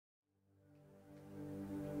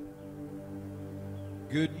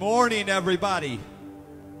Good morning, everybody.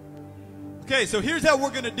 Okay, so here's how we're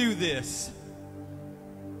going to do this.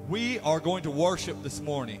 We are going to worship this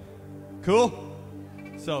morning. Cool?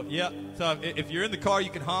 So, yeah. So if you're in the car, you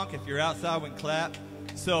can honk. If you're outside, we can clap.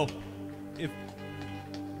 So if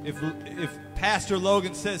Pastor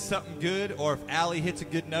Logan says something good, or if Allie hits a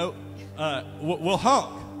good note, we'll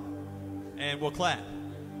honk and we'll clap.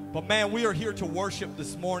 But man, we are here to worship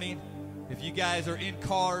this morning. If you guys are in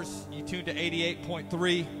cars, you tune to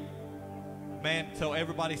 88.3. Man, so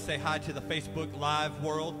everybody say hi to the Facebook Live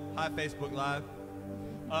world. Hi, Facebook Live.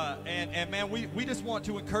 And man, we just want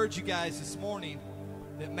to encourage you guys this morning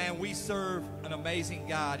that, man, we serve an amazing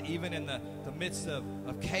God, even in the midst of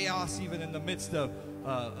chaos, even in the midst of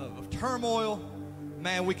turmoil.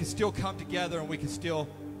 Man, we can still come together and we can still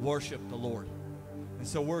worship the Lord. And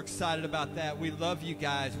so we're excited about that. We love you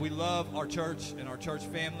guys. We love our church and our church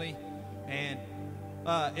family. And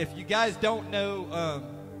if you guys don't know,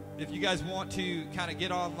 if you guys want to kind of get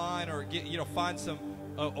online or find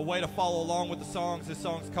a way to follow along with the songs, this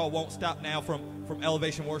song's called "Won't Stop Now" from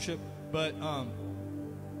Elevation Worship. But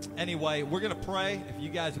anyway, we're gonna pray. If you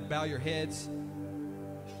guys would bow your heads.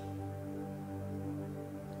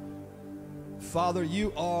 Father,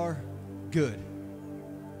 you are good.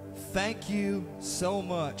 Thank you so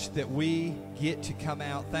much that we get to come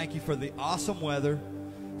out. Thank you for the awesome weather.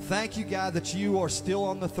 Thank you, God, that you are still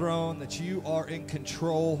on the throne, that you are in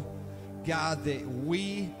control. God, that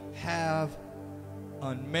we have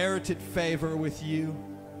unmerited favor with you,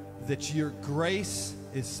 that your grace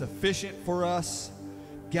is sufficient for us.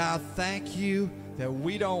 God, thank you that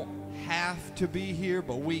we don't have to be here,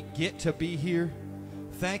 but we get to be here.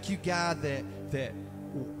 Thank you, God, that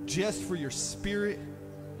just for your Spirit,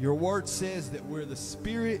 your word says that where the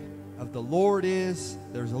Spirit of the Lord is,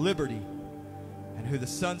 there's liberty. And who the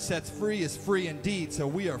Son sets free is free indeed. So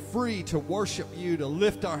we are free to worship you, to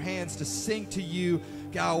lift our hands, to sing to you.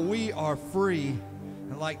 God, we are free.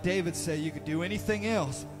 And like David said, you could do anything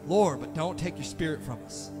else, Lord, but don't take your Spirit from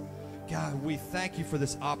us. God, we thank you for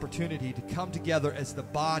this opportunity to come together as the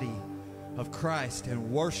body of Christ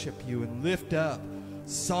and worship you and lift up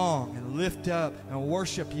song and lift up and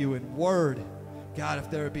worship you in word. God,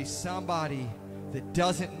 if there would be somebody that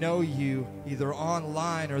doesn't know you either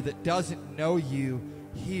online or that doesn't know you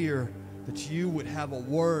here, that you would have a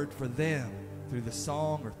word for them through the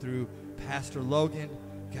song or through Pastor Logan.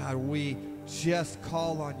 God, we just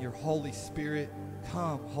call on your Holy Spirit.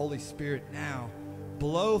 Come, Holy Spirit, now.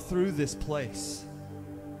 Blow through this place.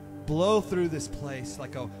 Blow through this place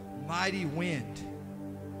like a mighty wind.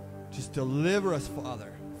 Just deliver us,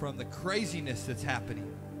 Father, from the craziness that's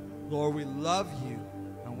happening. Lord, we love you.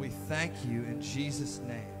 And we thank you in Jesus'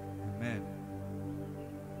 name. Amen.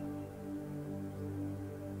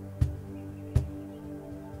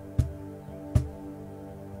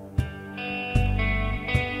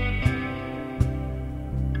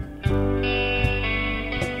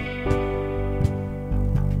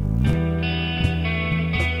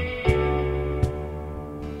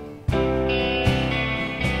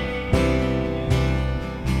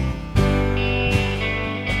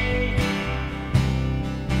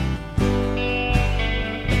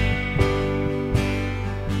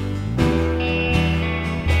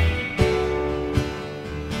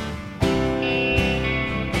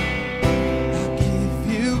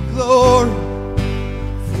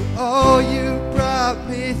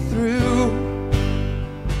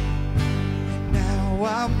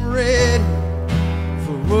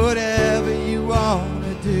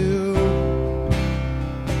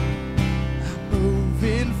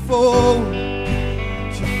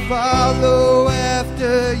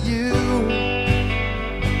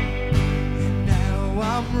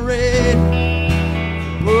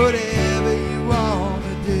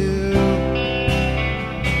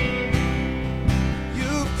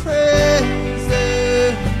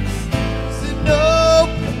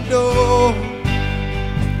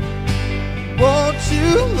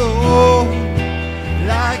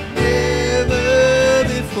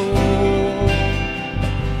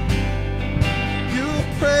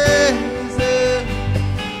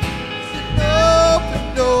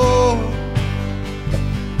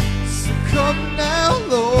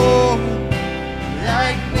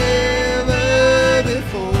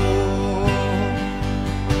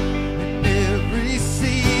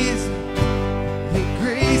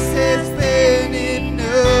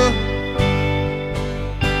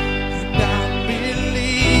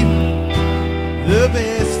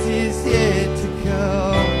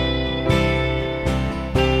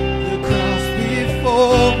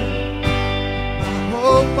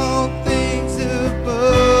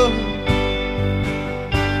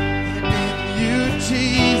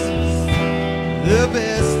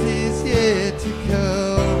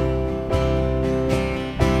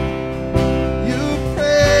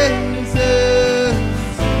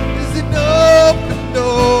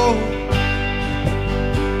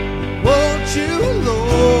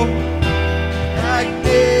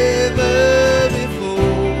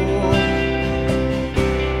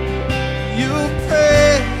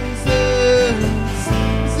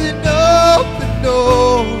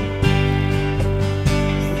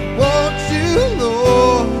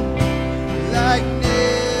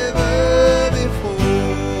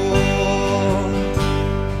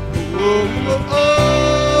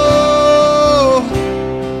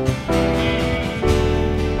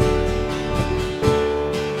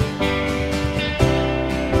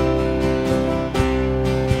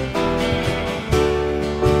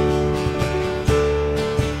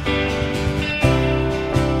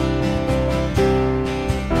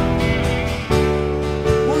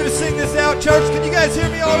 Church, can you guys hear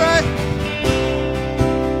me all right?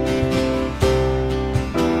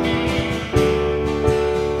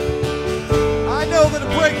 I know that a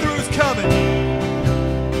breakthrough is coming.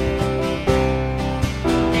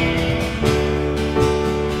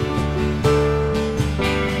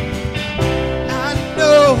 I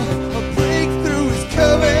know a breakthrough is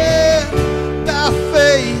coming. By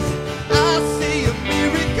faith, I see a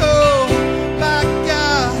miracle. My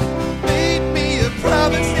God made me a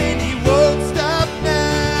promise and He won't stop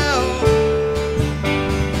now.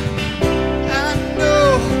 I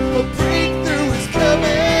know a breakthrough is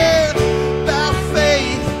coming. By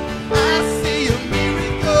faith, I see a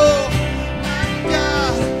miracle. My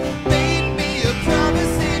God made me a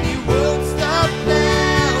promise and He won't stop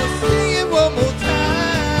now. Sing it one more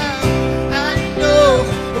time. I know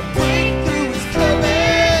a breakthrough is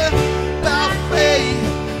coming. By faith,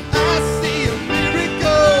 I see a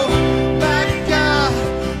miracle. My God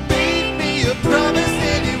made me a promise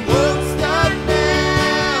and He won't stop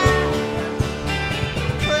now.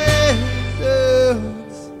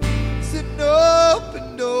 Presence, it's an open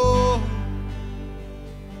door.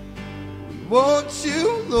 We want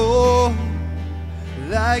you, Lord,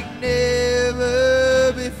 like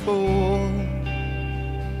never before.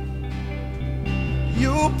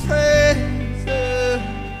 Your presence,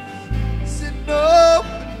 it's an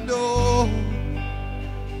open door.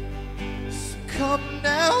 So come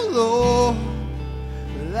now, Lord,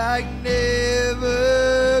 like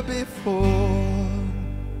never before.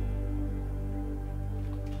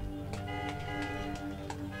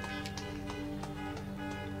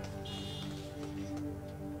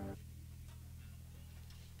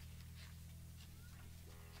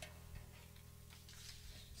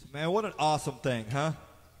 So, man, what an awesome thing, huh?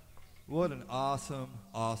 What an awesome,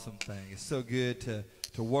 awesome thing. It's so good to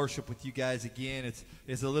worship with you guys again.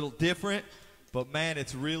 It's a little different, but man,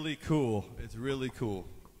 it's really cool. It's really cool.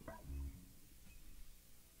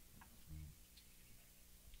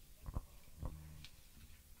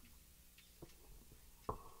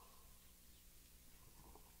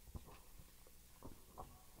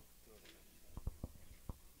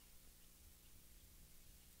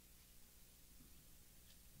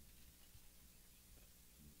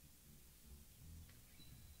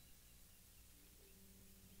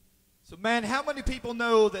 So, man, how many people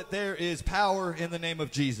know that there is power in the name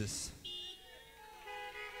of Jesus?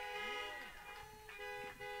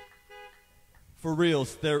 For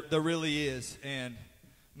reals, there really is. And,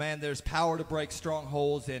 man, there's power to break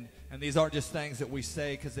strongholds. And these aren't just things that we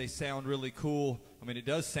say because they sound really cool. I mean, it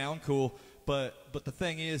does sound cool. But the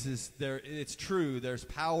thing is it's true. There's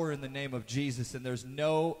power in the name of Jesus. And there's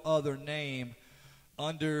no other name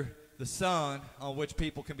under the sun on which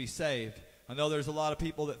people can be saved. I know there's a lot of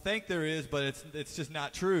people that think there is, but it's just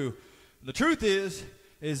not true. The truth is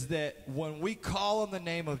that when we call on the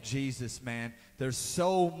name of Jesus, man, there's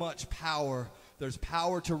so much power. There's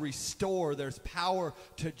power to restore. There's power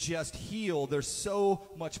to just heal. There's so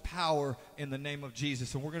much power in the name of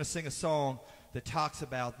Jesus. And we're going to sing a song that talks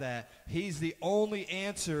about that. He's the only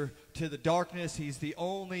answer to the darkness. He's the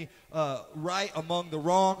only right among the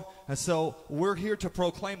wrong. And so we're here to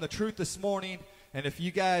proclaim the truth this morning. And if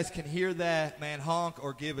you guys can hear that, man, honk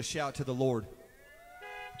or give a shout to the Lord.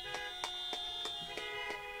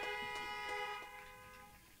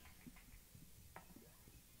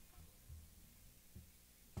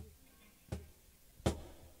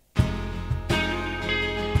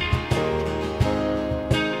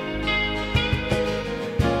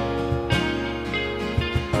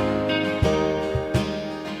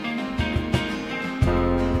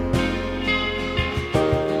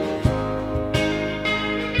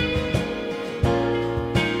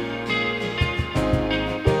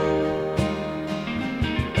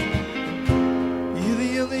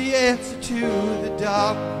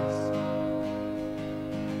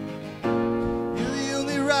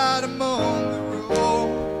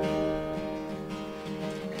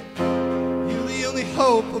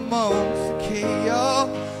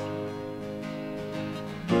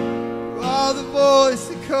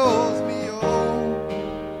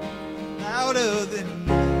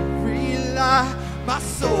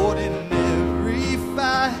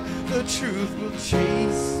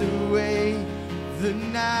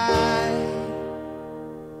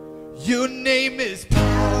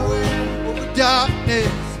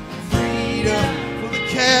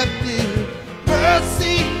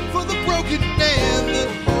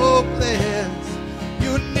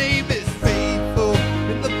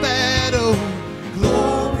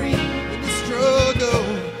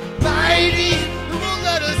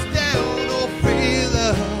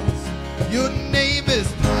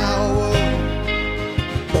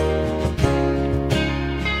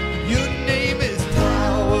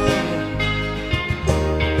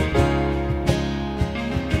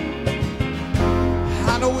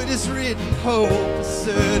 is written, hope is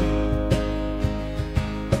certain.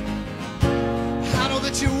 I know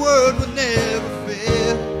that your word will never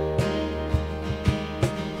fail.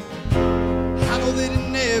 I know that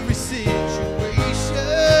in every situation,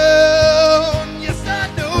 yes,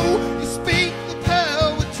 I know you speak the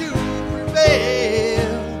power to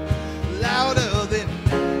prevail. Louder than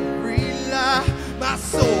every lie, my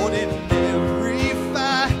sword in every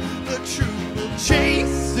fight, the truth will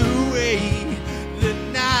chase away the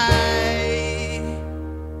night.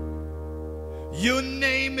 Your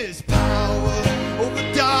name is power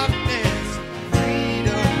over darkness,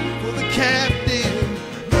 freedom for the captive,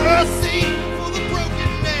 mercy for the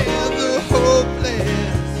broken and the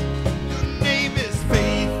hopeless. Your name is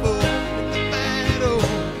faithful in the battle,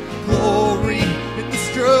 glory in the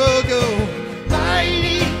struggle,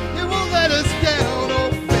 mighty, it won't let us down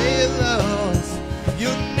or fail us.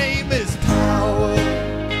 Your name is power.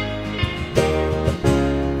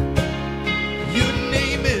 Your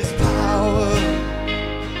name is power.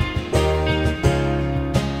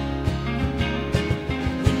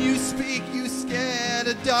 When you speak, you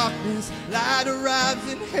scatter darkness. Light arrives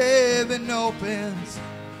and heaven opens.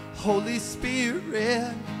 Holy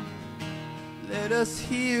Spirit, let us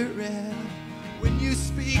hear it. When you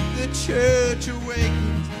speak, the church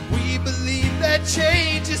awakens. We believe that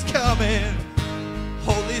change is coming.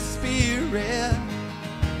 Holy Spirit,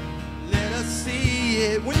 let us see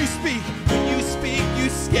it. When you speak, you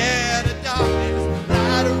scatter darkness.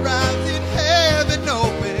 Light arrives and heaven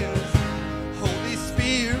opens. Holy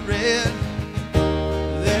Spirit,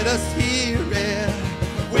 let us hear it.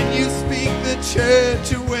 When you speak, the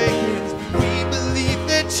church awakens. We believe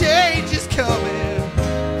that change is coming.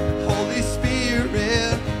 Holy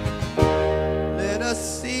Spirit, let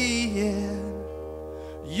us see it.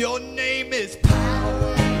 Your name is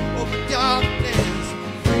power over darkness,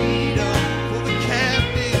 freedom for the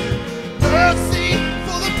captive, mercy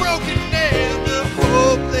for the broken and the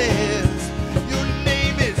hopeless. Your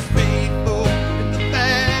name is faithful in the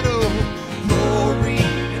battle, glory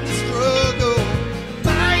in the struggle,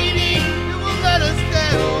 mighty, it won't let us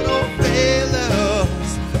down or fail us.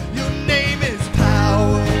 Your name is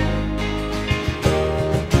power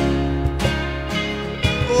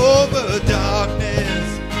over darkness.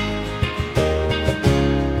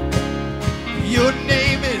 Your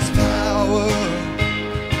name is power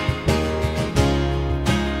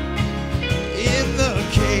in the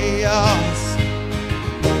chaos.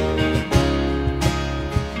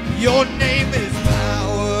 Your name is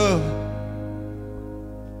power.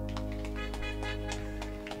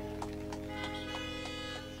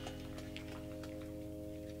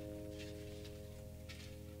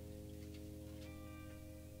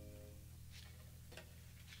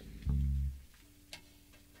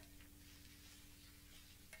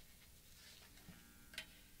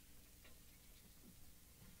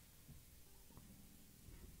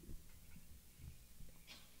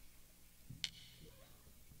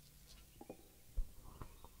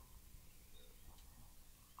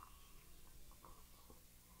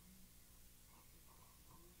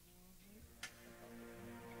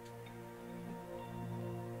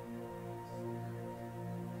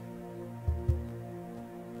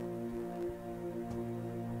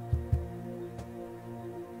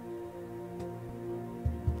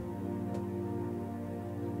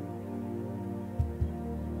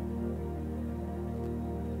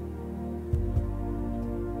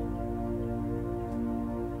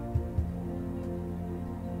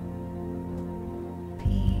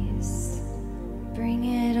 Bring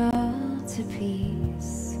it all to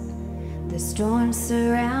peace. The storm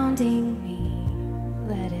surrounding me,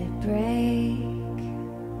 let it break.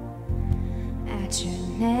 At your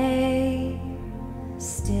name,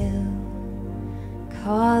 still.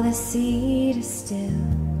 Call the sea to still.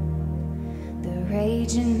 The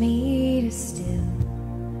rage in me to still.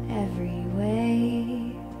 Every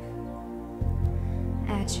wave.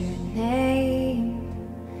 At your name,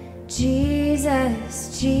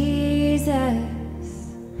 Jesus, Jesus.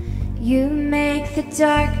 You make the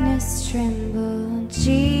darkness tremble,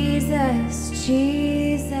 Jesus,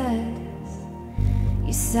 Jesus.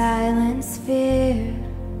 You silence fear,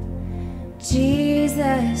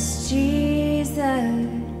 Jesus, Jesus.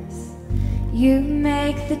 You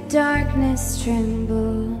make the darkness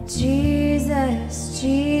tremble, Jesus,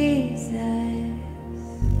 Jesus.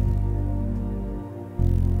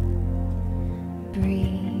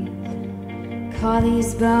 Breathe, call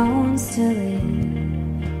these bones to live.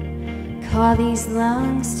 Call these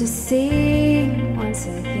lungs to sing once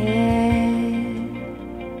again.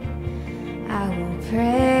 I will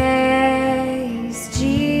praise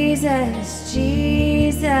Jesus,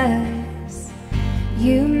 Jesus.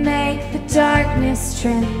 You make darkness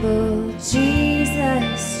tremble.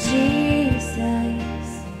 Jesus,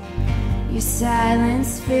 Jesus, you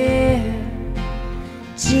silence fear.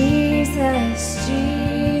 Jesus,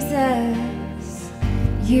 Jesus,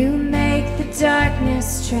 you make the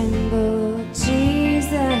darkness tremble.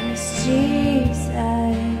 Jesus, Jesus,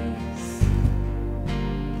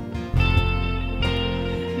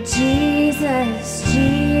 Jesus,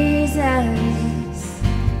 Jesus,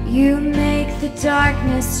 you make the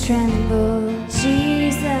darkness tremble.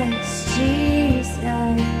 Jesus,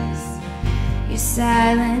 Jesus, you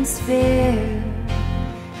silence fear.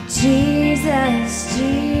 Jesus,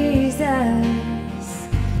 Jesus,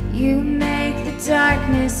 you make the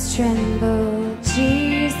darkness tremble.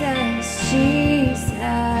 Jesus, Jesus,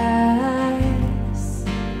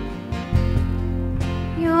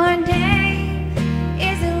 your name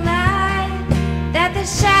is a light that the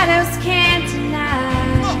shadows can't deny.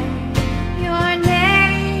 Your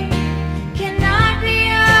name cannot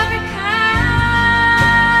be overcome.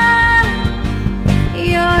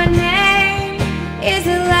 Your name is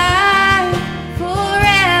alive,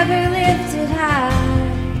 forever lifted high.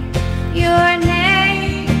 Your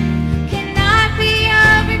name cannot be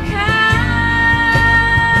overcome.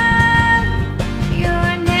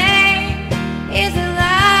 Your name is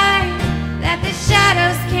alive that the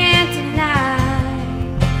shadows can't deny.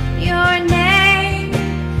 Your name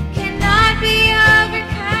cannot be overcome.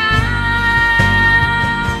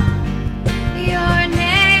 Your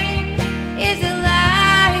name is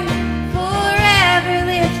alive, forever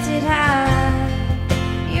lifted high.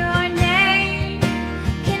 Your name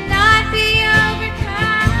cannot be overcome.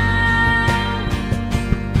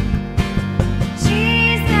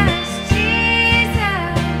 Jesus,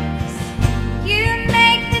 Jesus, you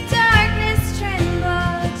make the darkness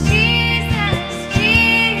tremble. Jesus,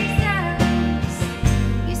 Jesus,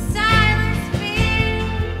 you silence fear.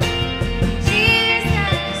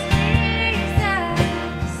 Jesus,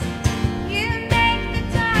 Jesus, you make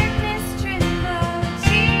the darkness tremble.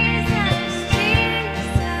 Jesus,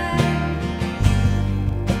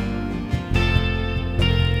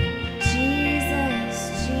 Jesus,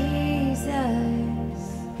 Jesus,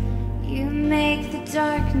 you make the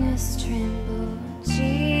darkness tremble.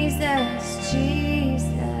 Jesus,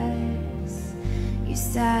 Jesus, you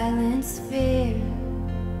silence fear.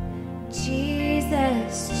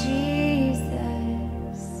 Jesus,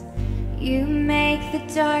 Jesus, you make the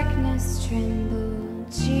darkness tremble.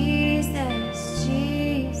 Jesus,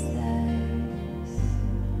 Jesus.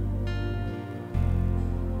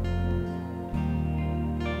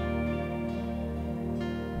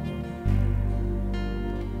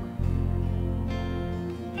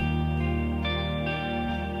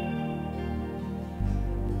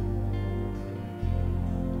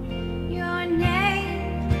 Your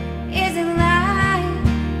name is a light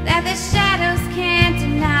that the shadows can't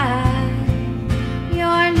deny.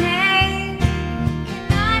 Your name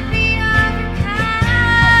cannot be overcome.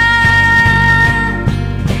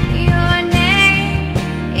 Your name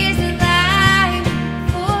is alive,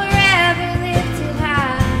 forever lifted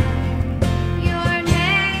high. Your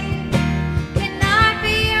name cannot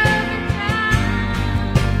be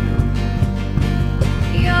overcome.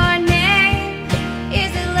 Your name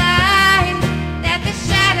is alive that the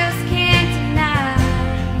shadows can't deny.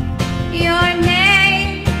 Your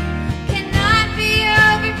name cannot be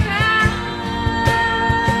overcome.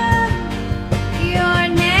 Your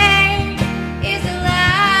name is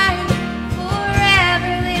alive,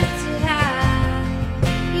 forever lifted high.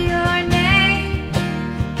 Your name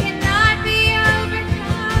cannot be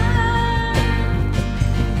overcome.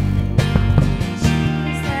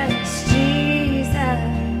 Jesus,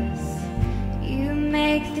 Jesus, you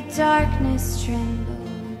make the darkness tremble.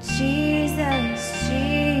 Jesus,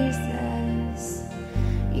 Jesus,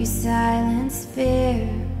 you silence fear.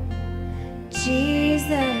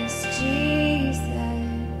 Jesus,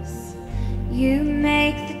 Jesus, you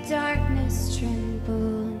make the darkness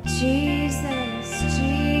tremble. Jesus,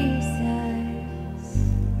 Jesus.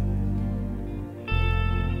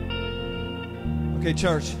 Okay,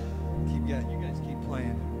 church, you guys keep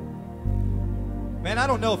playing. Man, I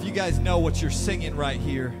don't know if you guys know what you're singing right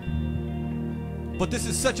here, but this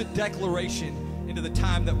is such a declaration into the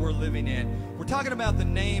time that we're living in. We're talking about the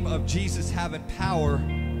name of Jesus having power,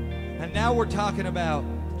 and now we're talking about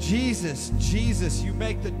Jesus, Jesus, you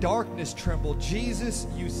make the darkness tremble. Jesus,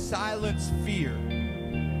 you silence fear.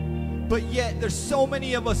 But yet, there's so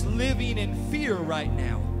many of us living in fear right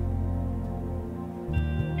now.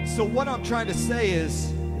 So what I'm trying to say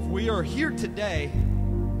is, if we are here today,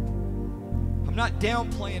 I'm not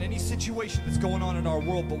downplaying any situation that's going on in our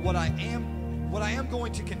world, but what I am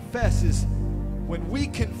going to confess is when we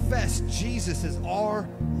confess Jesus as our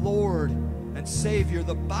Lord and Savior,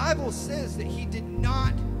 the Bible says that He did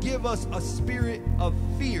not give us a spirit of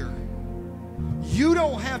fear. You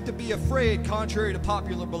don't have to be afraid, contrary to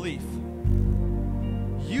popular belief.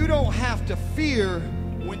 You don't have to fear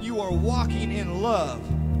when you are walking in love.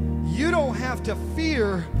 You don't have to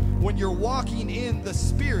fear when you're walking in the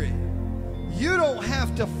Spirit. You don't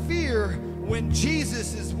have to fear when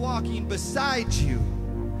Jesus is walking beside you.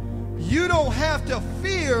 You don't have to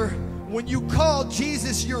fear when you call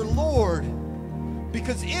Jesus your Lord,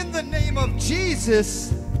 because in the name of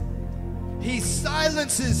Jesus, He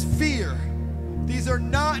silences fear. These are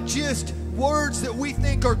not just words that we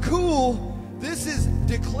think are cool. This is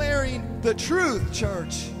declaring the truth,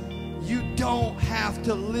 church. You don't have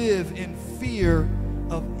to live in fear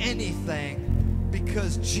of anything,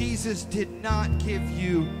 because Jesus did not give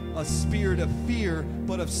you a spirit of fear,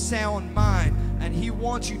 but of sound mind. And He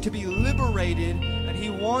wants you to be liberated, and He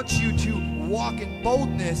wants you to walk in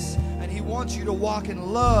boldness, and He wants you to walk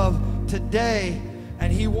in love today,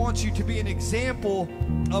 and He wants you to be an example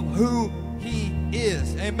of who He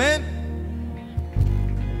is. Amen?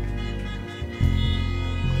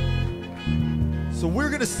 So we're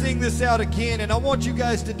going to sing this out again, and I want you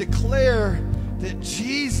guys to declare that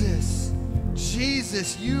Jesus,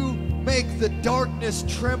 you make the darkness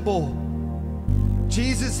tremble.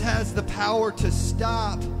 Jesus has the power to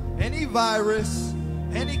stop any virus,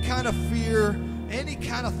 any kind of fear, any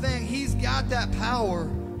kind of thing. He's got that power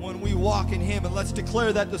when we walk in Him. And let's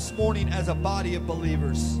declare that this morning as a body of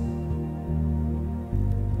believers.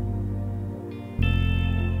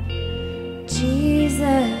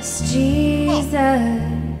 Jesus, Jesus,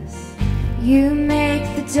 you make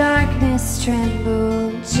the darkness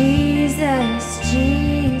tremble. Jesus,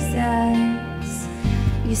 Jesus,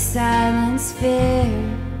 you silence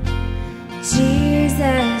fear.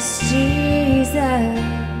 Jesus,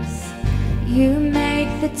 Jesus, you make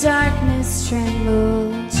the darkness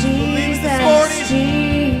tremble. Jesus,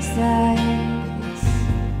 Jesus,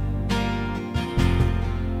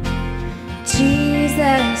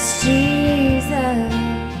 Jesus, Jesus,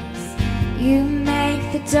 you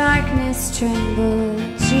make the darkness tremble.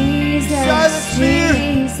 Jesus,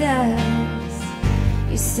 Jesus,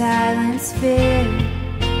 you silence fear.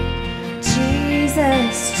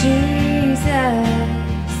 Jesus, Jesus,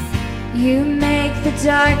 you make the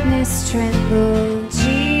darkness tremble.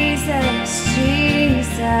 Jesus,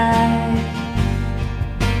 Jesus,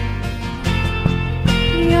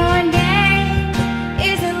 your name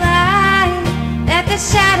is a light that the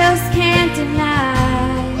shadows can't deny.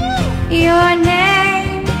 Your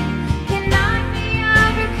name cannot be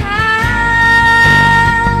overcome.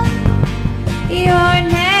 Your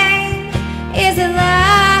name is a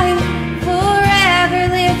light forever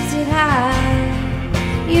lifted high.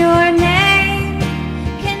 Your name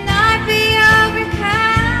cannot be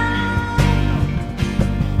overcome.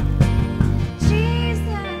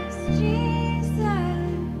 Jesus,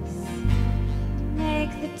 Jesus,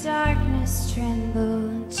 make the darkness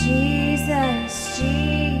tremble. Jesus,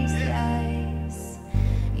 Jesus,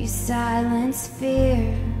 you silence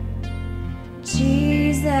fear.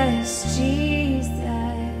 Jesus,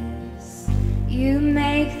 Jesus, you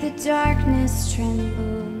make the darkness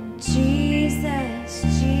tremble. Jesus,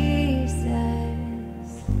 Jesus.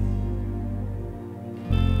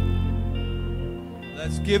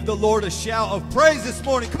 Let's give the Lord a shout of praise this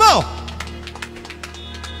morning. Come on.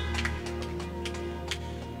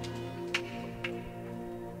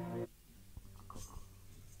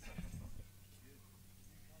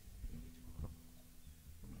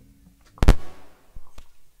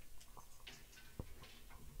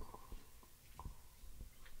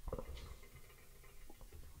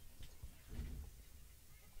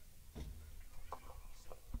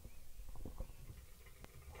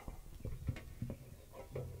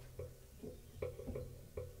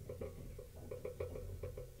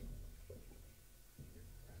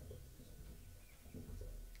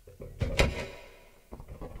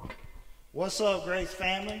 What's up, Grace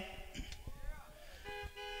family?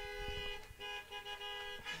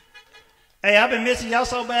 Hey, I've been missing y'all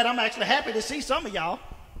so bad, I'm actually happy to see some of y'all.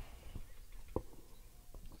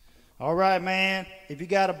 All right, man. If you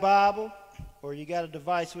got a Bible or you got a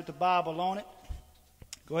device with the Bible on it,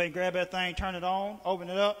 go ahead and grab that thing, turn it on, open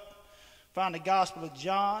it up, find the Gospel of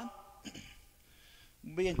John.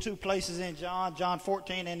 We'll be in two places in John, John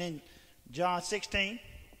 14 and in John 16.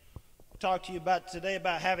 Talk to you about today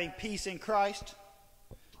about having peace in Christ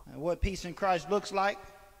and what peace in Christ looks like.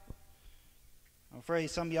 I'm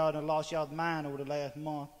afraid some of y'all have lost y'all's mind over the last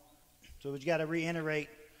month. So we got to reiterate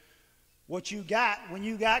what you got when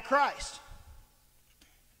you got Christ.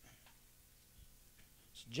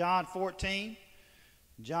 John 14,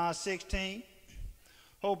 John 16.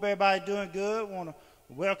 Hope everybody's doing good. Want to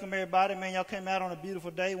welcome everybody. Man, y'all came out on a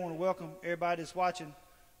beautiful day. Want to welcome everybody that's watching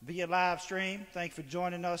via live stream. Thank you for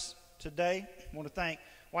joining us today. Want to thank,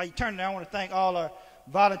 while you turn it down, I want to thank all our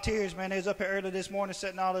volunteers. Man, they was up here early this morning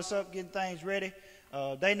setting all this up, getting things ready.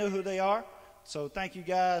 They know who they are. So thank you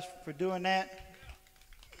guys for doing that.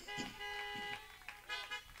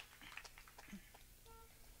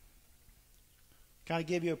 Kind of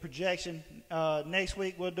give you a projection. Next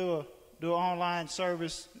week we'll do an online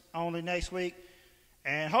service only next week,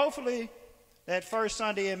 and hopefully that first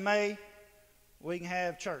Sunday in May we can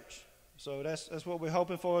have church. So that's what we're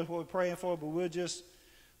hoping for, that's what we're praying for. But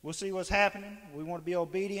we'll see what's happening. We want to be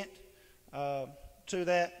obedient to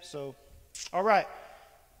that. So, all right.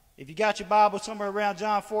 If you got your Bible somewhere around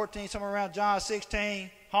John 14, somewhere around John 16,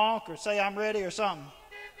 honk or say I'm ready or something.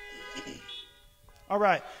 All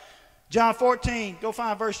right. John 14, go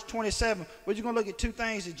find verse 27. We're just going to look at two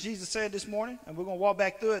things that Jesus said this morning, and we're going to walk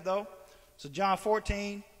back through it, though. So John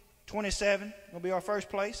 14, 27, going to be our first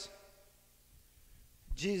place.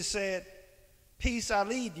 Jesus said, "Peace I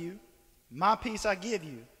leave you, my peace I give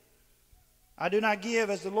you. I do not give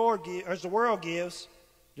as the world gives.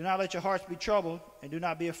 Do not let your hearts be troubled, and do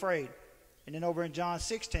not be afraid." And then over in John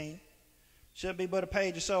 16, should be but a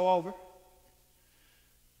page or so over.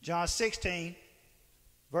 John 16,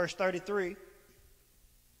 verse 33,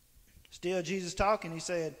 still Jesus talking. He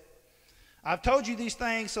said, "I've told you these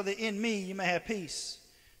things so that in me you may have peace.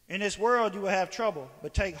 In this world you will have trouble,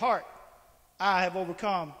 but take heart. I have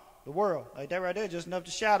overcome the world." Like that right there, just enough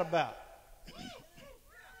to shout about.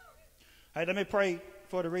 Hey, let me pray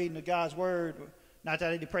for the reading of God's word. Not that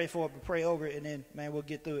I need to pray for it, but pray over it, and then, man, we'll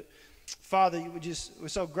get through it. Father, we're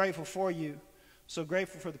so grateful for you, so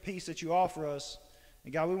grateful for the peace that you offer us.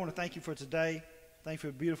 And God, we want to thank you for today. Thank you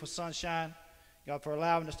for the beautiful sunshine. God, for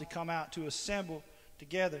allowing us to come out to assemble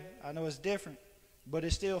together. I know it's different, but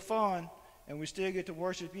it's still fun, and we still get to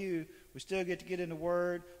worship you. We still get to get in the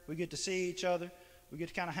Word. We get to see each other. We get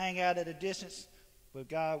to kind of hang out at a distance. But,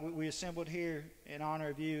 God, we assembled here in honor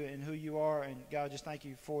of you and who you are. And, God, just thank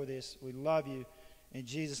you for this. We love you. In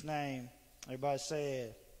Jesus' name, everybody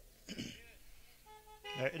said.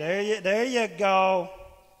 There you go.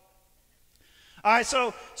 All right,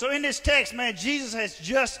 so in this text, man, Jesus has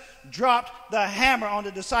just dropped the hammer on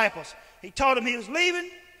the disciples. He told them he was leaving.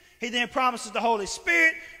 He then promises the Holy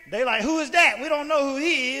Spirit. They like, who is that? We don't know who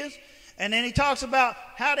he is. And then he talks about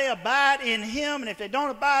how they abide in him. And if they don't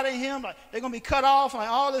abide in him, like they're going to be cut off and like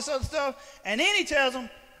all this other stuff. And then he tells them,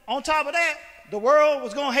 on top of that, the world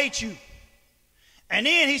was going to hate you. And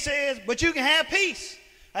then he says, but you can have peace.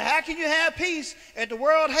 Like, how can you have peace if the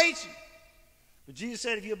world hates you? But Jesus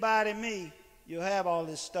said, if you abide in me, you'll have all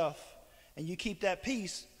this stuff. And you keep that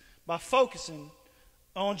peace by focusing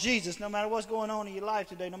on Jesus. No matter what's going on in your life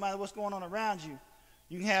today, no matter what's going on around you,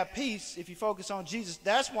 you can have peace if you focus on Jesus.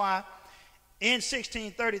 That's why in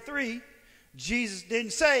 1633, Jesus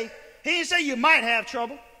didn't say you might have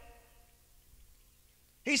trouble.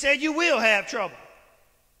 He said you will have trouble.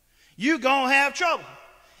 You're going to have trouble.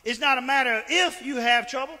 It's not a matter of if you have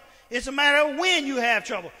trouble. It's a matter of when you have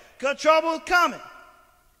trouble. Because trouble is coming.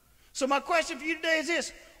 So my question for you today is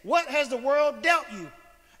this. What has the world dealt you?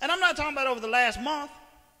 And I'm not talking about over the last month.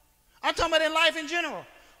 I'm talking about in life in general.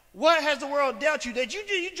 What has the world dealt you that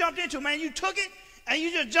you jumped into, man? You took it and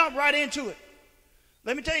you just jumped right into it.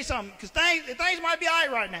 Let me tell you something, because things might be all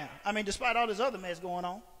right now. I mean, despite all this other mess going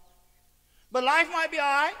on. But life might be all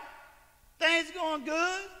right. Things are going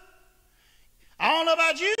good. I don't know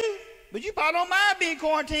about you, but you probably don't mind being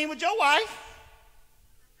quarantined with your wife.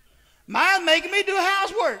 Mine's making me do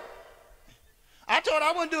housework. I told her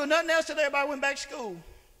I wasn't doing nothing else till everybody went back to school.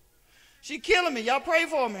 She killing me. Y'all pray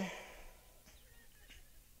for me.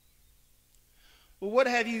 Well, what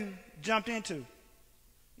have you jumped into?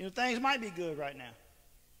 You know, things might be good right now.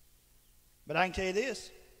 But I can tell you this.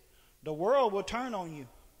 The world will turn on you.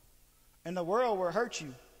 And the world will hurt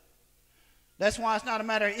you. That's why it's not a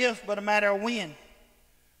matter of if, but a matter of when.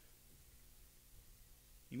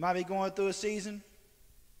 You might be going through a season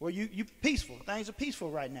where you're peaceful. Things are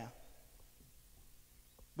peaceful right now.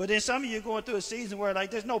 But then some of you are going through a season where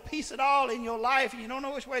like there's no peace at all in your life and you don't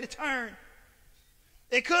know which way to turn.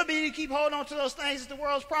 It could be you keep holding on to those things that the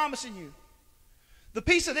world's promising you. The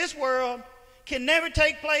peace of this world can never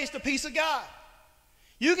take place the peace of God.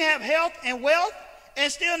 You can have health and wealth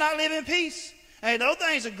and still not live in peace. And those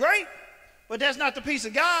things are great, but that's not the peace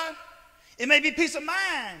of God. It may be peace of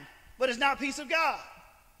mind, but it's not peace of God.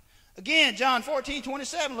 Again, John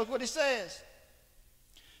 14:27, look what it says.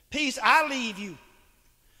 Peace I leave you.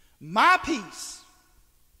 My peace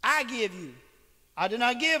I give you. I do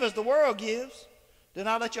not give as the world gives. Do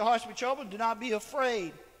not let your hearts be troubled. Do not be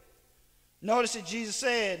afraid. Notice that Jesus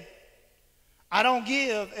said, I don't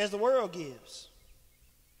give as the world gives.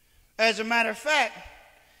 As a matter of fact,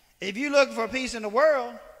 if you're looking for peace in the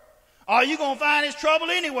world, all you're going to find is trouble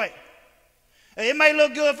anyway. It may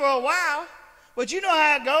look good for a while, but you know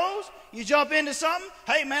how it goes. You jump into something,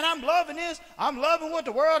 hey man, I'm loving this. I'm loving what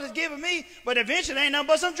the world has given me, but eventually ain't nothing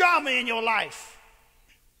but some drama in your life.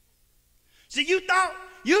 See, you thought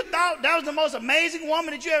that was the most amazing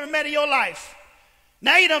woman that you ever met in your life.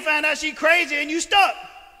 Now you done find out she's crazy and you stuck.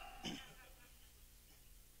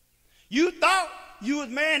 You thought you was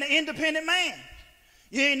marrying an independent man.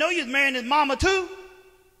 You didn't know you was marrying his mama too.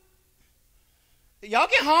 Y'all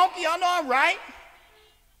get honky, y'all know I'm right.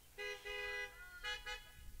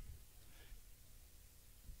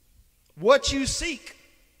 What you seek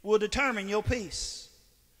will determine your peace.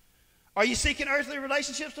 Are you seeking earthly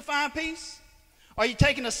relationships to find peace? Are you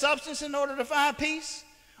taking a substance in order to find peace?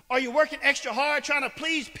 Are you working extra hard trying to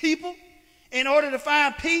please people in order to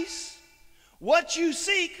find peace? What you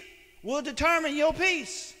seek will determine your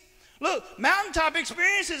peace. Look, mountaintop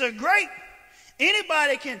experiences are great.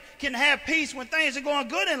 Anybody can have peace when things are going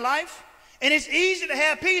good in life. And it's easy to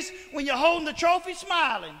have peace when you're holding the trophy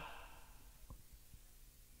smiling.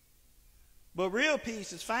 But real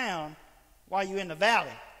peace is found while you're in the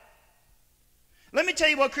valley. Let me tell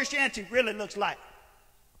you what Christianity really looks like.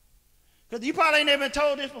 Because you probably ain't never been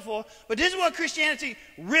told this before, but this is what Christianity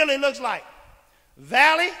really looks like.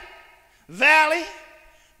 Valley, valley,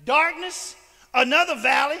 darkness, another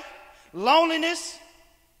valley, loneliness,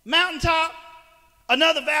 mountaintop,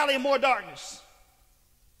 another valley and more darkness.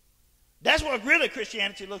 That's what really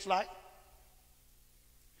Christianity looks like.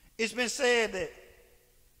 It's been said that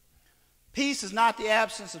peace is not the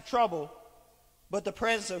absence of trouble, but the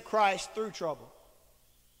presence of Christ through trouble.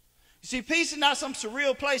 You see, peace is not some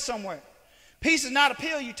surreal place somewhere. Peace is not a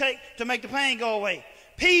pill you take to make the pain go away.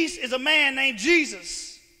 Peace is a man named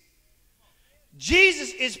Jesus.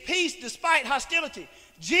 Jesus is peace despite hostility.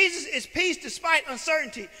 Jesus is peace despite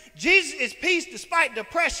uncertainty. Jesus is peace despite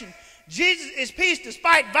depression. Jesus is peace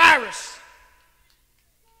despite virus.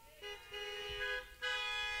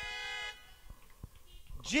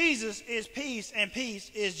 Jesus is peace, and peace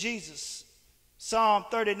is Jesus. Psalm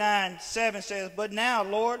 39:7 says, but now,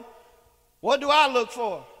 Lord, what do I look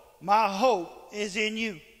for? My hope is in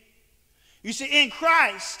you. You see, in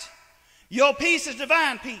Christ, your peace is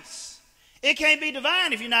divine peace. It can't be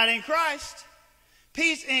divine if you're not in Christ.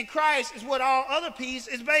 Peace in Christ is what all other peace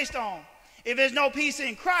is based on. If there's no peace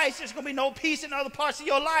in Christ, there's going to be no peace in other parts of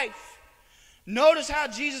your life. Notice how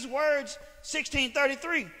Jesus' words,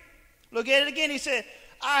 16:33. Look at it again. He said,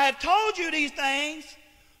 I have told you these things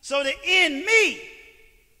so that in me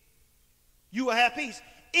you will have peace.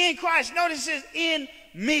 In Christ. Notice it says in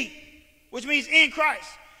me, which means in Christ.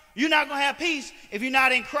 You're not going to have peace if you're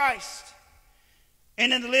not in Christ.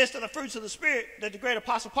 And in the list of the fruits of the Spirit that the great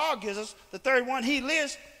Apostle Paul gives us, the third one he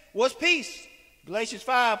lists was peace. Galatians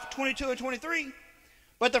 5:22 and 23.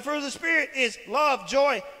 But the fruit of the Spirit is love,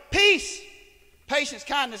 joy, peace, patience,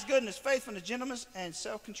 kindness, goodness, faithfulness, gentleness, and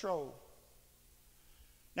self-control.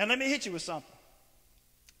 Now let me hit you with something.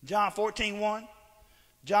 John 14:1,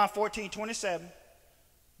 John 14:27.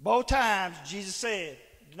 Both times Jesus said,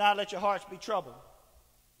 do not let your hearts be troubled.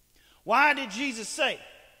 Why did Jesus say,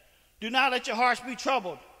 do not let your hearts be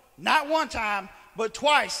troubled? Not one time, but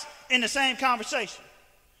twice in the same conversation.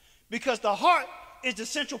 Because the heart is the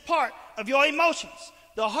central part of your emotions.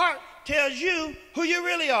 The heart tells you who you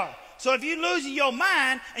really are. So if you're losing your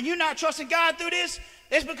mind and you're not trusting God through this,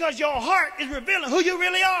 it's because your heart is revealing who you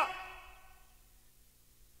really are.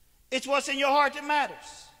 It's what's in your heart that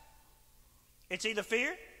matters. It's either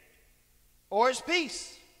fear or it's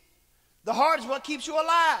peace. The heart is what keeps you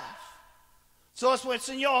alive. So it's what's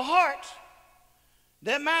in your heart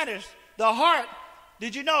that matters. The heart,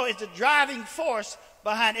 did you know, is the driving force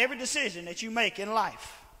behind every decision that you make in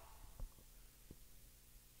life.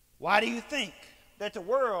 Why do you think that the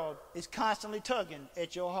world is constantly tugging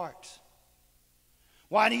at your heart?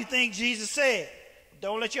 Why do you think Jesus said,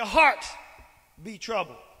 don't let your heart be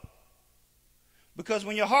troubled? Because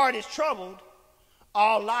when your heart is troubled,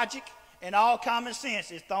 all logic and all common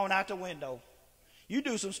sense is thrown out the window. You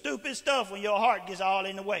do some stupid stuff when your heart gets all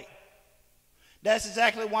in the way. That's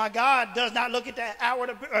exactly why God does not look at the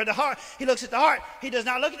outward or the heart. He looks at the heart. He does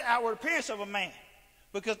not look at the outward appearance of a man,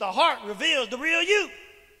 because the heart reveals the real you.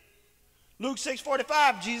 Luke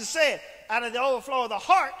 6:45, Jesus said, out of the overflow of the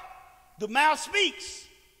heart, the mouth speaks.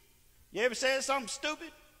 You ever said something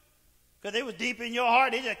stupid? Because it was deep in your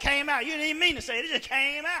heart. It just came out. You didn't even mean to say it. It just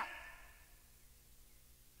came out.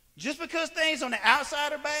 Just because things on the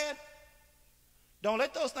outside are bad, don't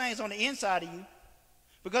let those things on the inside of you.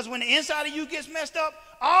 Because when the inside of you gets messed up,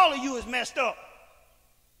 all of you is messed up.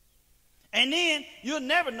 And then you'll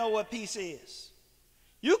never know what peace is.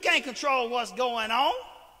 You can't control what's going on.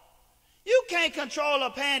 You can't control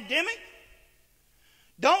a pandemic.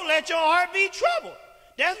 Don't let your heart be troubled.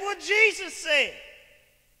 That's what Jesus said.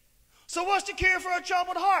 So what's the cure for a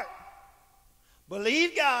troubled heart?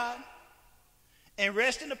 Believe God and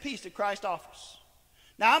rest in the peace that Christ offers.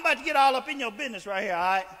 Now, I'm about to get all up in your business right here, all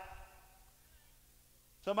right?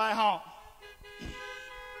 Somebody home.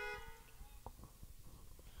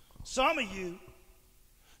 Some of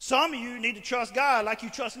you need to trust God like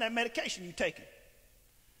you trust in that medication you're taking.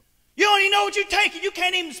 You don't even know what you're taking. You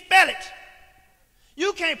can't even spell it.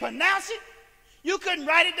 You can't pronounce it. You couldn't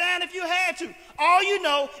write it down if you had to. All you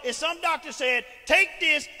know is some doctor said, take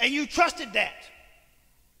this, and you trusted that.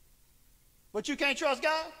 But you can't trust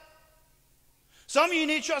God? Some of you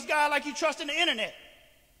need to trust God like you trust in the internet.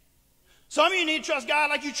 Some of you need to trust God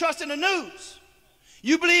like you trust in the news.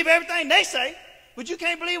 You believe everything they say, but you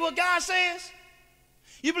can't believe what God says.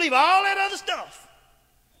 You believe all that other stuff,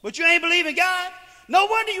 but you ain't believing God. No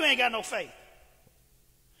wonder you ain't got no faith.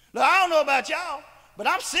 Look, I don't know about y'all, but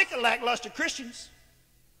I'm sick of lackluster Christians.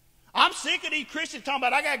 I'm sick of these Christians talking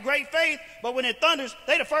about I got great faith, but when it thunders,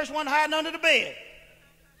 they the first one hiding under the bed.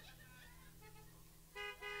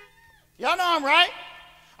 Y'all know I'm right.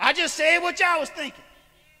 I just said what y'all was thinking.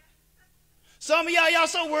 Some of y'all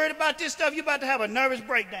so worried about this stuff, you about to have a nervous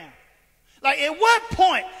breakdown. Like, at what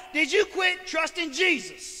point did you quit trusting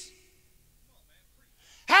Jesus?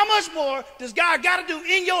 How much more does God got to do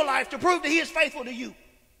in your life to prove that he is faithful to you?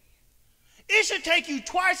 It should take you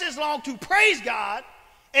twice as long to praise God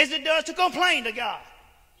as it does to complain to God.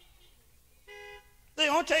 Look,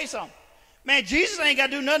 I'm going to tell you something. Man, Jesus ain't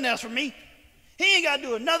got to do nothing else for me. He ain't got to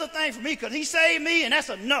do another thing for me because he saved me, and that's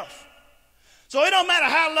enough. So it don't matter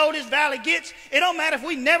how low this valley gets. It don't matter if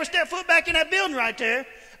we never step foot back in that building right there.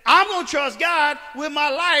 I'm going to trust God with my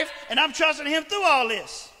life, and I'm trusting him through all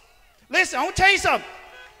this. Listen, I'm going to tell you something.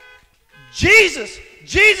 Jesus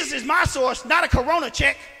is my source, not a corona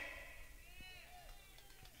check.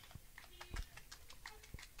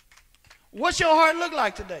 What's your heart look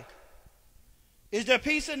like today? Is there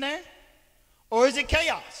peace in there? Or is it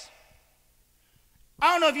chaos?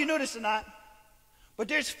 I don't know if you knew this or not, but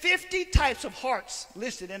there's 50 types of hearts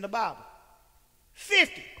listed in the Bible.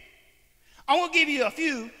 50. I'm going to give you a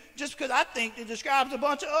few just because I think it describes a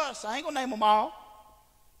bunch of us. I ain't going to name them all,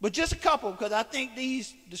 but just a couple because I think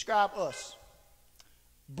these describe us.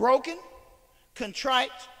 Broken, contrite,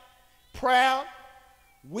 proud,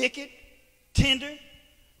 wicked, tender,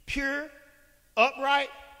 pure, upright,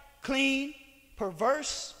 clean,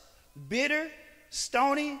 perverse, bitter,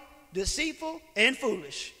 stony, deceitful, and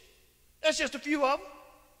foolish. That's just a few of them.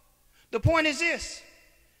 The point is this.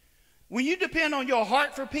 When you depend on your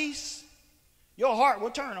heart for peace, your heart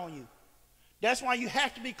will turn on you. That's why you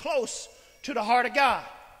have to be close to the heart of God.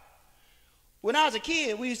 When I was a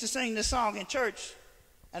kid, we used to sing this song in church,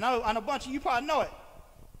 and a bunch of you probably know it.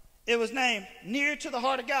 It was named Near to the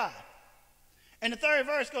Heart of God. And the third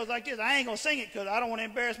verse goes like this. I ain't going to sing it because I don't want to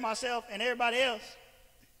embarrass myself and everybody else.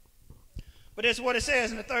 But this is what it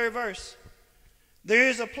says in the third verse. There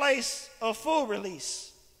is a place of full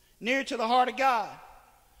release near to the heart of God.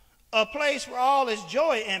 A place where all is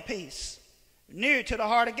joy and peace near to the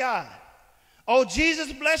heart of God. O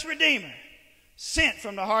Jesus, blessed Redeemer, sent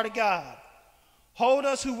from the heart of God. Hold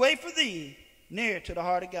us who wait for thee near to the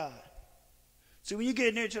heart of God. See, when you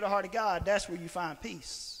get near to the heart of God, that's where you find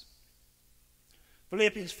peace.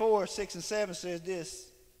 Philippians 4, 6, and 7 says this.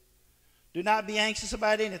 Do not be anxious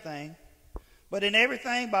about anything, but in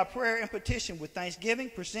everything by prayer and petition with thanksgiving,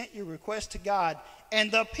 present your request to God. And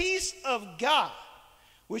the peace of God,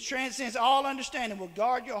 which transcends all understanding, will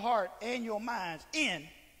guard your heart and your minds in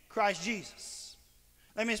Christ Jesus.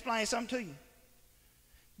 Let me explain something to you.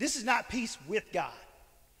 This is not peace with God.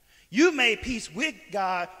 You made peace with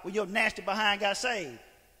God when your nasty behind got saved.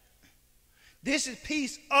 This is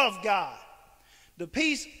peace of God. The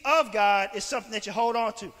peace of God is something that you hold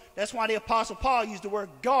on to. That's why the Apostle Paul used the word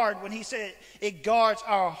guard when he said it guards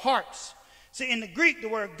our hearts. See, in the Greek, the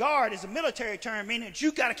word guard is a military term, meaning that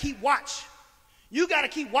you got to keep watch. You got to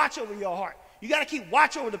keep watch over your heart. You got to keep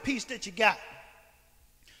watch over the peace that you got.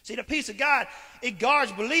 See, the peace of God, it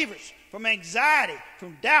guards believers from anxiety,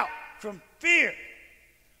 from doubt, from fear.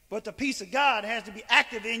 But the peace of God has to be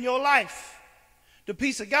active in your life. The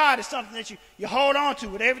peace of God is something that you hold on to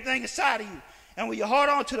with everything inside of you. And when you hold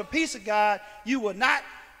on to the peace of God, you will not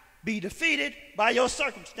be defeated by your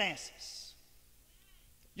circumstances.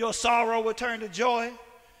 Your sorrow will turn to joy.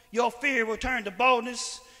 Your fear will turn to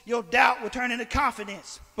boldness. Your doubt will turn into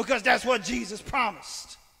confidence, because that's what Jesus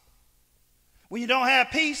promised. When you don't have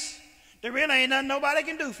peace, there really ain't nothing nobody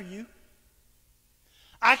can do for you.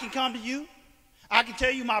 I can come to you. I can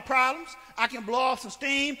tell you my problems. I can blow off some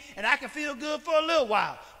steam, and I can feel good for a little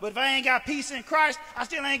while. But if I ain't got peace in Christ, I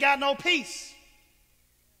still ain't got no peace.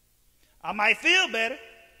 I might feel better,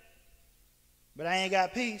 but I ain't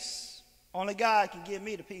got peace. Only God can give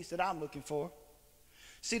me the peace that I'm looking for.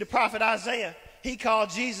 See, the prophet Isaiah, he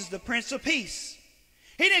called Jesus the Prince of Peace.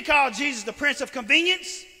 He didn't call Jesus the Prince of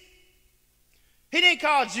Convenience. He didn't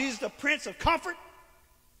call Jesus the Prince of Comfort.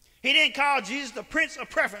 He didn't call Jesus the Prince of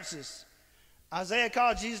Preferences. Isaiah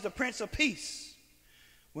called Jesus the Prince of Peace.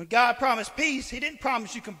 When God promised peace, he didn't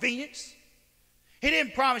promise you convenience. He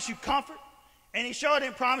didn't promise you comfort. And he sure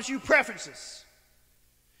didn't promise you preferences.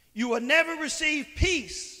 You will never receive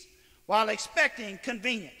peace while expecting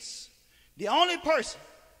convenience. The only person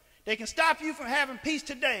that can stop you from having peace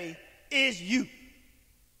today is you.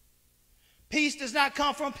 Peace does not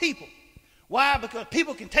come from people. Why? Because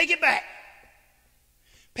people can take it back.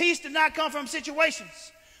 Peace does not come from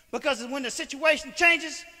situations, because when the situation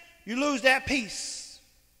changes, you lose that peace.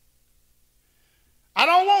 I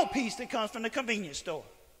don't want peace that comes from the convenience store.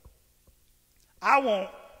 I want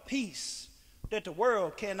peace that the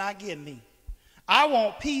world cannot give me. I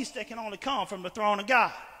want peace that can only come from the throne of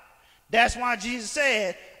God. That's why Jesus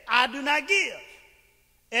said, I do not give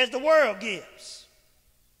as the world gives.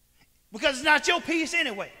 Because it's not your peace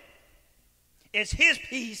anyway. It's his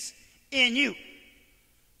peace in you.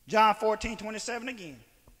 John 14:27 again.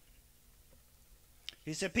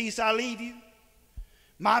 He said, peace I leave you,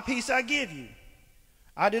 my peace I give you.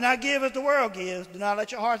 I do not give as the world gives. Do not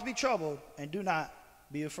let your hearts be troubled, and do not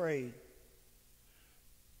be afraid.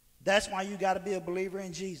 That's why you got to be a believer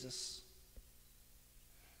in Jesus.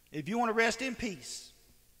 If you want to rest in peace,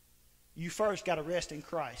 you first got to rest in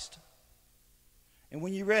Christ. And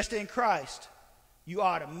when you rest in Christ, you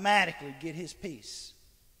automatically get his peace.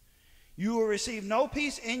 You will receive no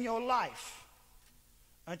peace in your life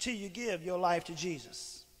until you give your life to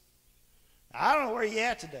Jesus. Now, I don't know where you're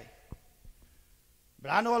at today,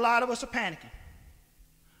 but I know a lot of us are panicking.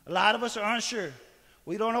 A lot of us are unsure.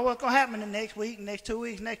 We don't know what's going to happen in the next week, next 2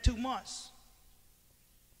 weeks, next 2 months.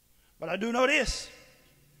 But I do know this.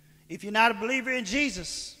 If you're not a believer in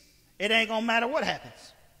Jesus, it ain't going to matter what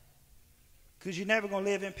happens, because you're never going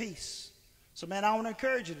to live in peace. So, man, I want to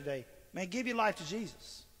encourage you today. Man, give your life to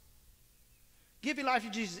Jesus. Give your life to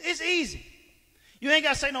Jesus. It's easy. You ain't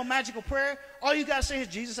got to say no magical prayer. All you got to say is,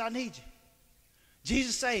 Jesus, I need you.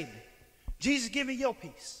 Jesus, save me. Jesus, give me your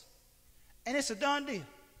peace. And it's a done deal.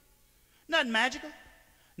 Nothing magical.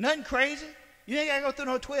 Nothing crazy. You ain't got to go through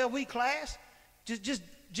no 12-week class. Just,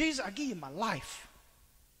 Jesus, I give you my life.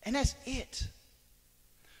 And that's it.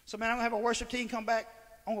 So, man, I'm going to have a worship team come back.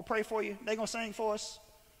 I'm going to pray for you. They're going to sing for us.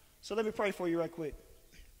 So let me pray for you right quick.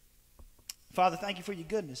 Father, thank you for your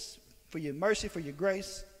goodness, for your mercy, for your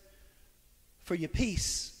grace, for your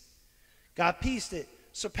peace. God, peace that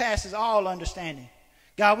surpasses all understanding.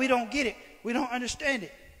 God, we don't get it. We don't understand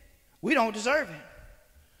it. We don't deserve it.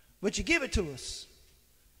 But you give it to us.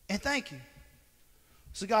 And thank you.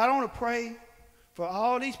 So, God, I want to pray for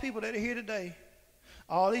all these people that are here today,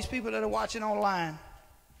 all these people that are watching online,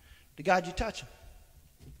 that God, you touch them.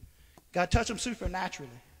 God, touch them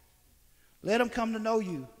supernaturally. Let them come to know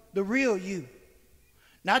you, the real you.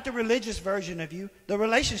 Not the religious version of you, the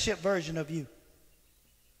relationship version of you.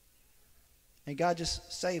 And God,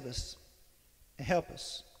 just save us and help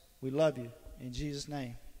us. We love you. In Jesus'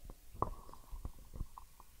 name.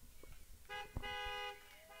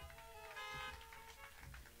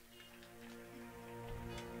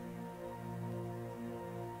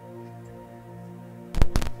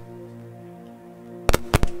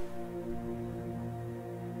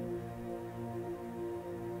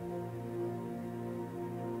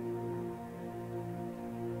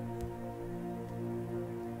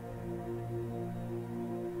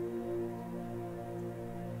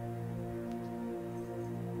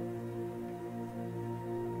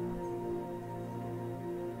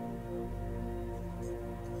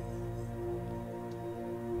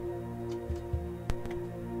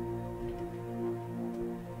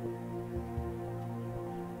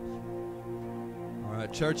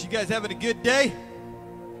 Church, you guys having a good day?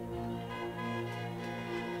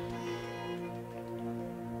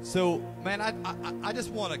 So, man, I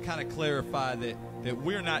just want to kind of clarify that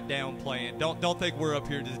we're not downplaying. Don't think we're up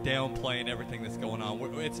here just downplaying everything that's going on.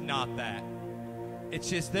 It's not that. It's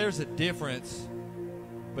just there's a difference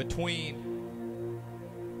between.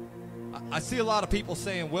 I see a lot of people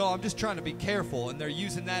saying, "Well, I'm just trying to be careful," and they're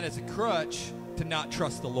using that as a crutch to not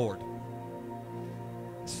trust the Lord.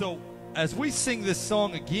 So as we sing this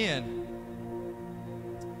song again,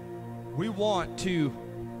 we want to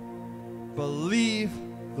believe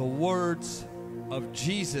the words of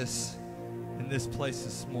Jesus in this place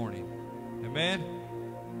this morning. Amen?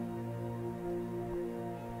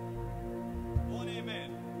 One amen.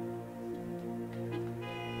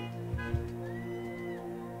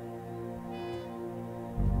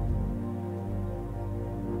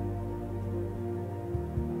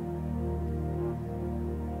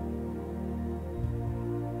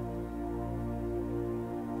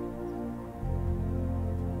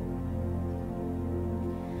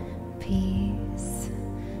 Peace,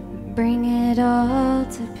 bring it all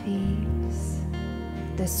to peace.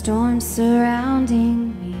 The storm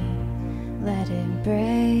surrounding me, let it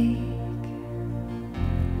break.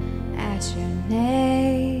 At your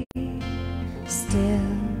name, still,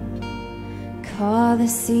 call the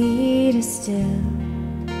sea to still,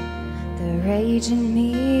 the rage in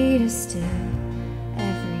me to still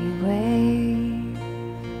every wave.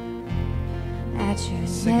 At your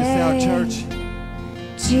Sing this out, name, church.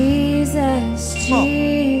 Jesus,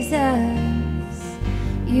 Jesus,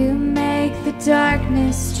 you make the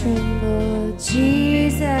darkness tremble.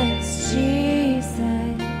 Jesus,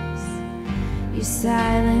 Jesus, you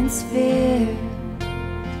silence fear.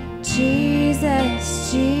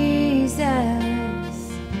 Jesus,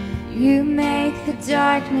 Jesus, you make the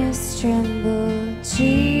darkness tremble.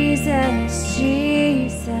 Jesus,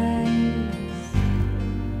 Jesus.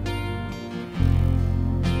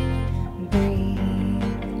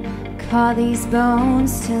 Call these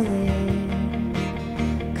bones to live,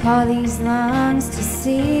 call these lungs to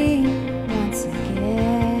sing once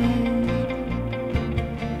again.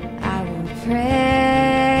 I will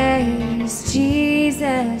praise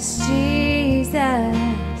Jesus,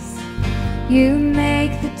 Jesus, you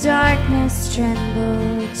make the darkness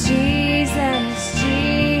tremble. Jesus,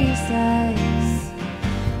 Jesus,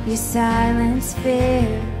 you silence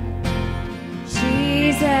fear.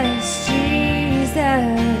 Jesus,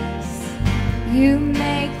 Jesus, you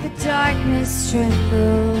make the darkness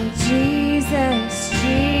tremble. Jesus,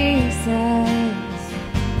 Jesus,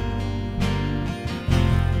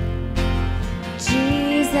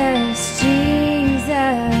 Jesus,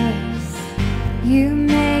 Jesus, you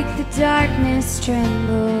make the darkness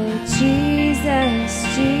tremble. Jesus,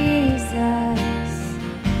 Jesus,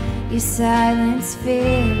 you silence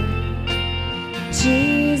fear.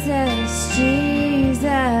 Jesus,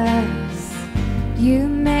 Jesus, you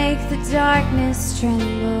make the darkness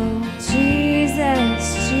tremble.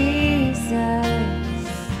 Jesus, Jesus,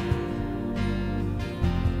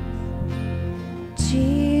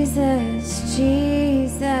 Jesus,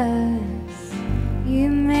 Jesus, you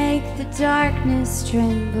make the darkness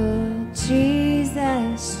tremble.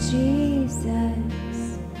 Jesus,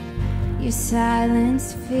 Jesus, you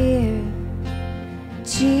silence fear.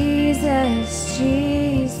 Jesus,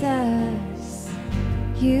 Jesus,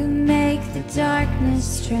 you make the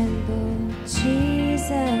darkness tremble.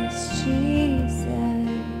 Jesus,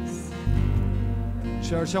 Jesus.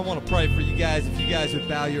 Church, I want to pray for you guys, if you guys would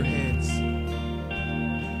bow your heads.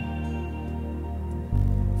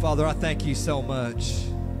 Father, I thank you so much.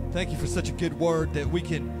 Thank you for such a good word that we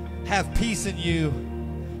can have peace in you.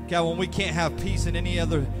 God, when we can't have peace in any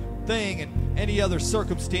other thing and any other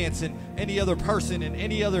circumstance and any other person and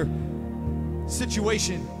any other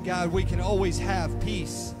situation, God, we can always have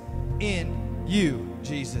peace in you,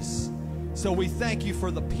 Jesus. So we thank you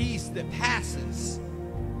for the peace that passes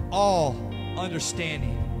all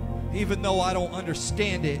understanding. Even though I don't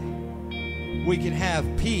understand it, we can have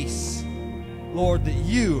peace, Lord, that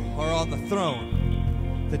you are on the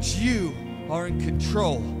throne, that you are in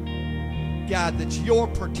control, God, that your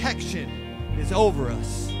protection is over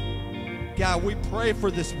us. God, we pray for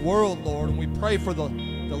this world, Lord, and we pray for the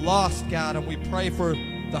lost, God, and we pray for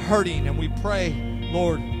the hurting, and we pray,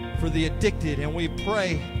 Lord, for the addicted, and we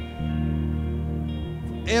pray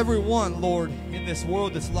for everyone, Lord, in this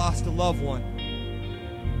world that's lost a loved one.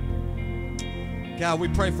 God, we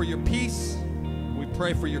pray for your peace. We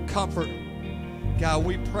pray for your comfort. God,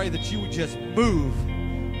 we pray that you would just move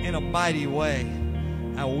in a mighty way,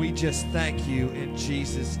 and we just thank you in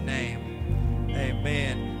Jesus' name.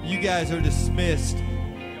 Amen. You guys are dismissed.